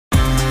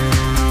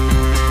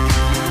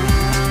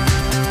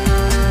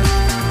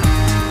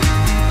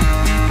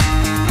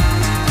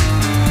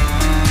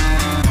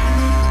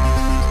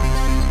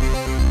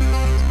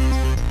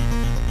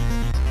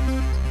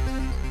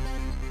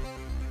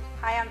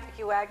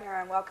Wagner,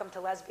 and welcome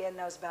to Lesbian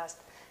Knows Best.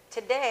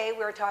 Today,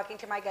 we're talking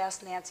to my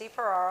guest, Nancy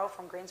Ferraro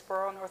from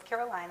Greensboro, North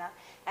Carolina,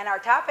 and our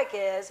topic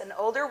is an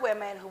older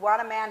women who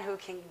want a man who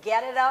can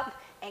get it up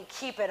and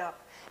keep it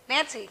up.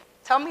 Nancy,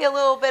 tell me a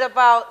little bit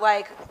about,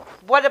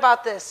 what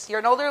about this? You're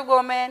an older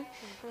woman,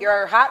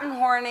 you're hot and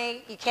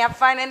horny, you can't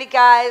find any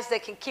guys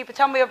that can keep it.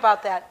 Tell me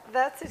about that.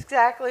 That's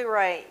exactly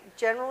right.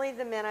 Generally,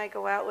 the men I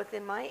go out with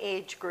in my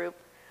age group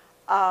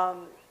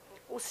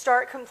will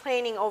start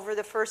complaining over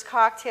the first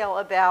cocktail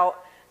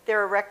about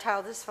their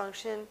erectile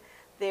dysfunction,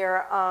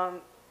 their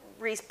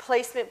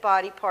replacement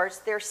body parts,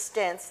 their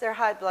stents, their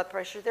high blood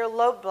pressure, their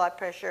low blood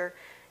pressure,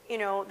 you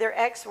know, their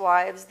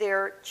ex-wives,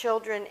 their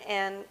children,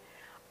 and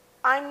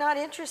I'm not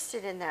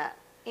interested in that.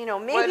 You know,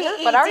 maybe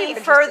ED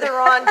further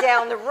on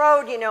down the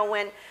road, you know,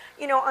 when,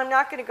 you know, I'm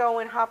not going to go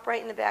and hop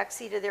right in the back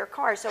seat of their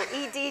car. So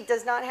ED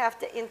does not have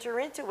to enter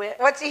into it.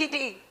 What's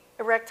ED?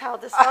 Erectile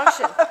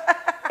dysfunction.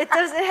 It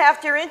doesn't have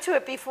to enter into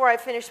it before I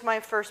finish my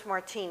first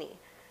martini.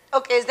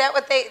 Okay, is that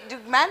what do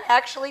men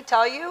actually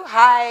tell you?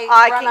 Hi.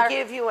 I can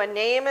give you a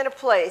name and a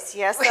place.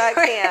 Yes, I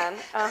can.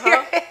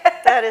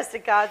 That is the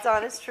God's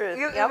honest truth.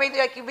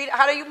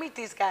 How do you meet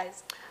these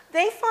guys?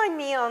 They find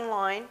me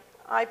online.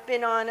 I've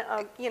been on,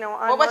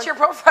 well, what's your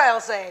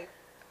profile say?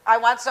 I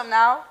want some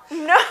now?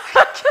 No.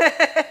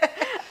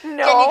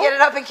 No. Can you get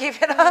it up and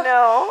keep it up?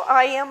 No.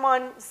 I am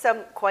on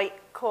some quite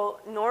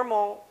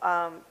normal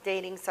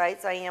dating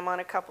sites. I am on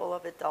a couple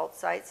of adult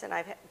sites, and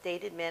I've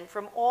dated men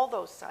from all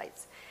those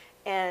sites.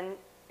 And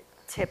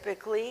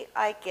typically,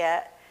 I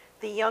get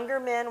the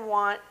younger men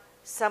want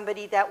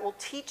somebody that will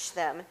teach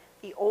them.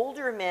 The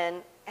older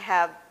men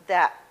have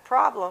that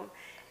problem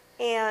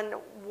and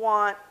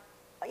want,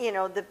 you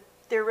know,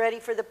 they're ready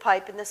for the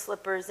pipe and the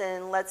slippers,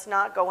 and let's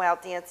not go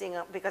out dancing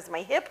because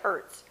my hip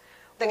hurts.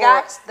 The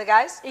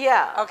guys?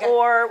 Yeah. Okay.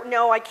 Or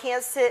no, I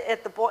can't sit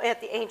at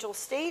the Angel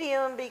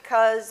Stadium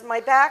because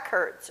my back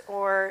hurts.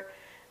 Or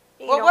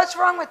you know, what's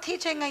wrong with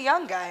teaching a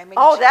young guy? I mean,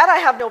 that I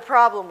have no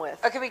problem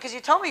with. Okay, because you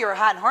told me you were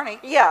hot and horny.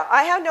 Yeah,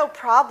 I have no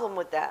problem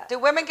with that. Do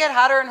women get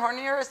hotter and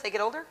hornier as they get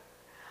older?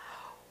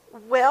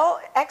 Well,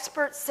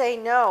 experts say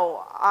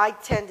no. I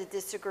tend to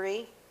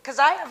disagree. Because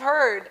I have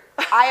heard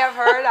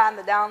on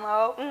the down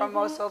low from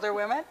most older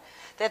women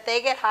that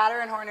they get hotter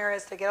and hornier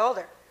as they get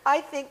older. I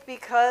think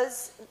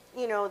because,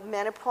 you know,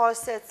 menopause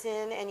sets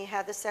in and you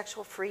have the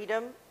sexual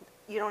freedom,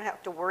 you don't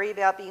have to worry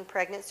about being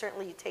pregnant.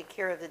 Certainly you take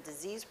care of the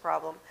disease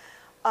problem.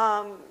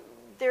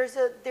 There's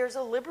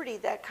a liberty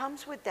that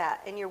comes with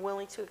that, and you're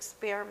willing to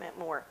experiment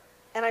more.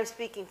 And I'm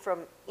speaking from,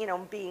 you know,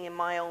 being in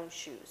my own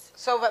shoes.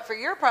 So, but for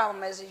your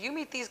problem is you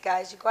meet these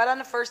guys, you go out on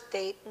the first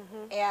date,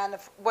 and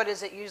what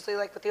is it usually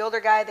like with the older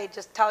guy? They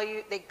just tell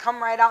you, they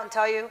come right out and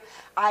tell you,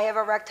 I have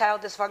erectile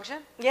dysfunction?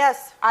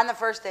 Yes. On the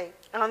first date?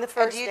 On the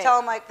first date. Do you tell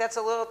them like that's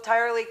a little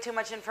entirely too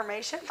much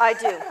information? I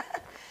do.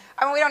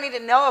 I mean, we don't need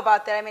to know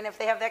about that. I mean, if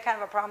they have that kind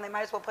of a problem, they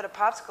might as well put a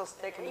popsicle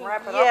stick and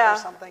wrap it up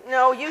or something.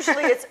 No,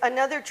 usually it's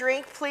another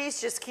drink, please.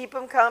 Just keep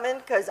them coming,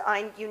 because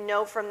you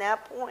know from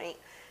that point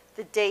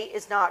the date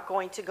is not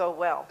going to go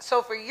well.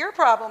 So for your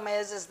problem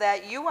is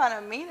that you want to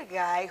meet a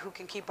guy who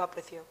can keep up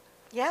with you.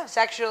 Yeah.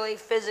 Sexually,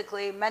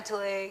 physically,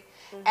 mentally,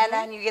 and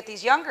then you get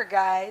these younger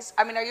guys.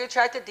 I mean, are you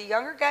attracted to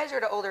younger guys or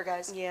to older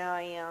guys? Yeah,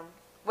 I am.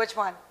 Which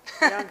one?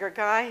 Younger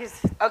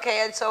guys.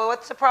 Okay, and so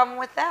what's the problem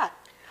with that?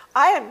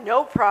 I have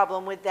no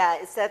problem with that.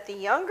 It's that the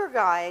younger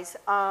guys,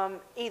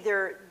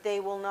 either they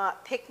will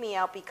not pick me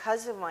out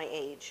because of my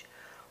age,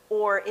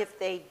 or if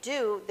they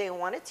do, they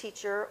want a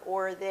teacher,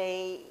 or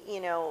they,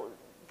 you know,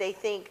 they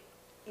think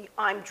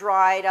I'm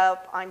dried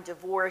up, I'm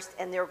divorced,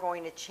 and they're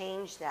going to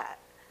change that.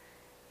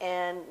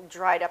 And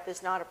dried up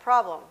is not a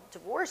problem.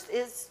 Divorced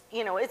is,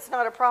 you know, it's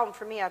not a problem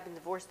for me. I've been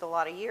divorced a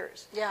lot of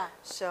years. Yeah.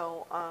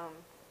 So,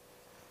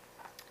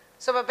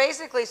 but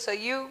basically, so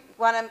you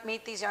want to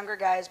meet these younger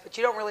guys, but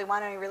you don't really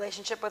want any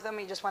relationship with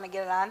them. You just want to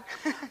get it on.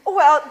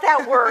 Well,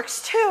 that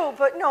works too.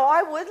 But no,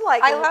 I would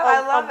like I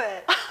love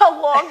it. A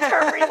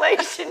long-term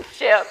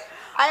relationship.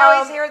 I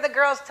always hear the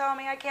girls tell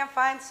me I can't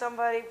find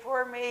somebody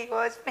for me.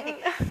 Well, it's me.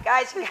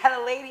 Guys, you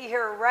got a lady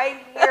here,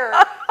 right here.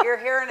 You're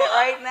hearing it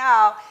right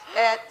now.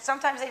 And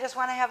sometimes they just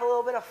want to have a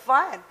little bit of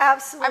fun.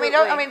 Absolutely.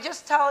 I mean,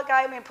 just tell a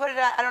guy. I mean, put it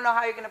on. I don't know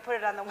how you're going to put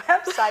it on the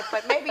website,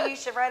 but maybe you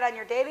should write on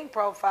your dating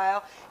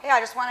profile. Hey, I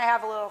just want to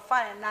have a little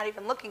fun and not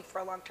even looking for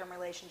a long-term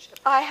relationship.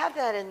 I have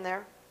that in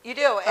there. You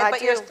do,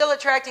 but you're still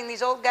attracting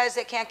these old guys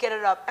that can't get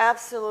it up.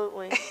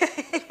 Absolutely.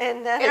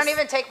 And they don't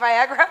even take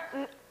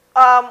Viagra.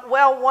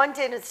 Well, one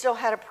did and still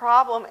had a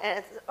problem,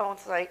 and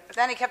it's like...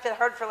 Then he kept it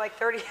hard for like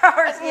 30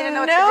 hours, and you didn't know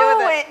what to do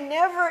with it. No, it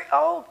never...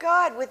 Oh,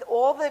 God, with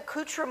all the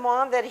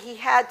accoutrement that he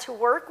had to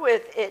work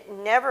with, it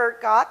never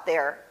got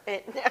there.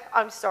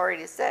 I'm sorry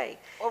to say.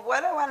 Well,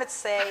 what I want to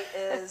say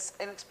is,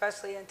 and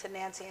especially to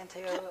Nancy and to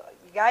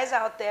you guys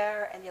out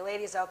there and you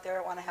ladies out there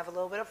that want to have a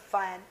little bit of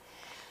fun,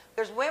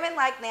 there's women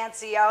like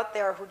Nancy out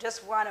there who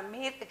just want to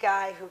meet the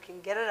guy who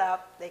can get it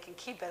up, they can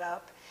keep it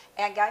up,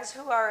 and guys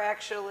who are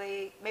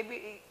actually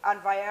maybe on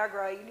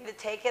Viagra. You need to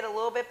take it a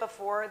little bit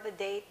before the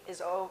date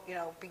is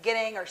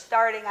beginning or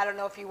starting. I don't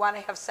know if you want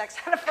to have sex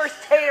on a first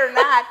date or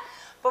not,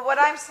 But what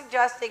I'm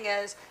suggesting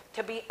is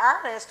to be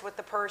honest with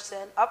the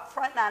person,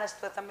 upfront and honest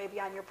with them, maybe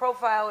on your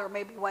profile or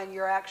maybe when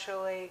you're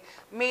actually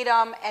meet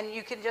them, and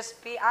you can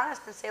just be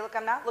honest and say, look,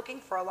 I'm not looking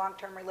for a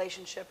long-term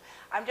relationship.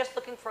 I'm just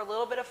looking for a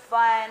little bit of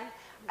fun.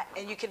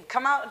 And you can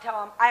come out and tell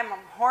them, I'm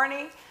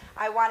horny,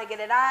 I want to get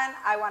it on,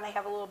 I want to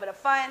have a little bit of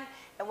fun,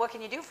 and what can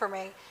you do for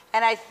me?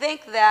 And I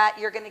think that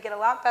you're going to get a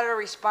lot better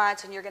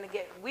response, and you're going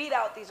to weed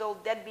out these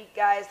old deadbeat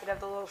guys that have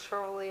the little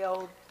shrivelly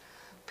old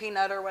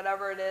peanut or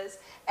whatever it is,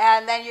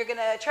 and then you're going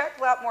to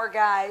attract a lot more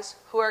guys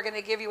who are going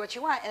to give you what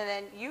you want, and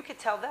then you could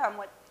tell them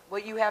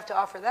what you have to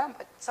offer them.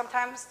 But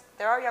sometimes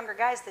there are younger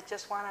guys that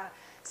just want to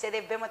say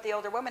they've been with the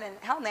older women, and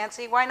hell,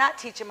 Nancy, why not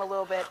teach them a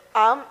little bit?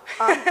 I'm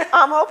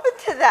open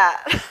to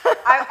that.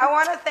 I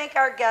want to thank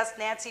our guest,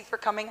 Nancy, for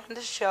coming on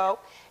the show.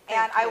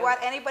 And I want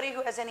anybody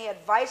who has any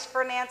advice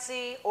for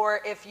Nancy,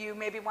 or if you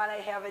maybe want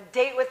to have a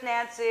date with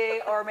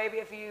Nancy, or maybe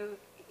if you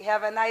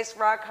have a nice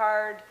rock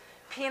hard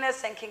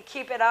penis and can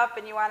keep it up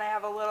and you want to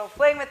have a little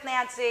fling with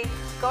Nancy,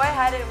 go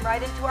ahead and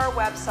write into our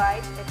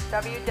website. It's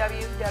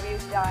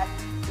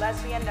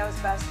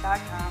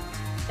www.lesbianknowsbest.com.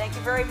 Thank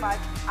you very much.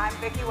 I'm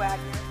Vicki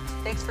Wagner.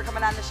 Thanks for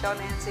coming on the show,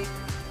 Nancy.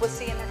 We'll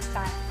see you next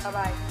time.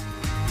 Bye-bye.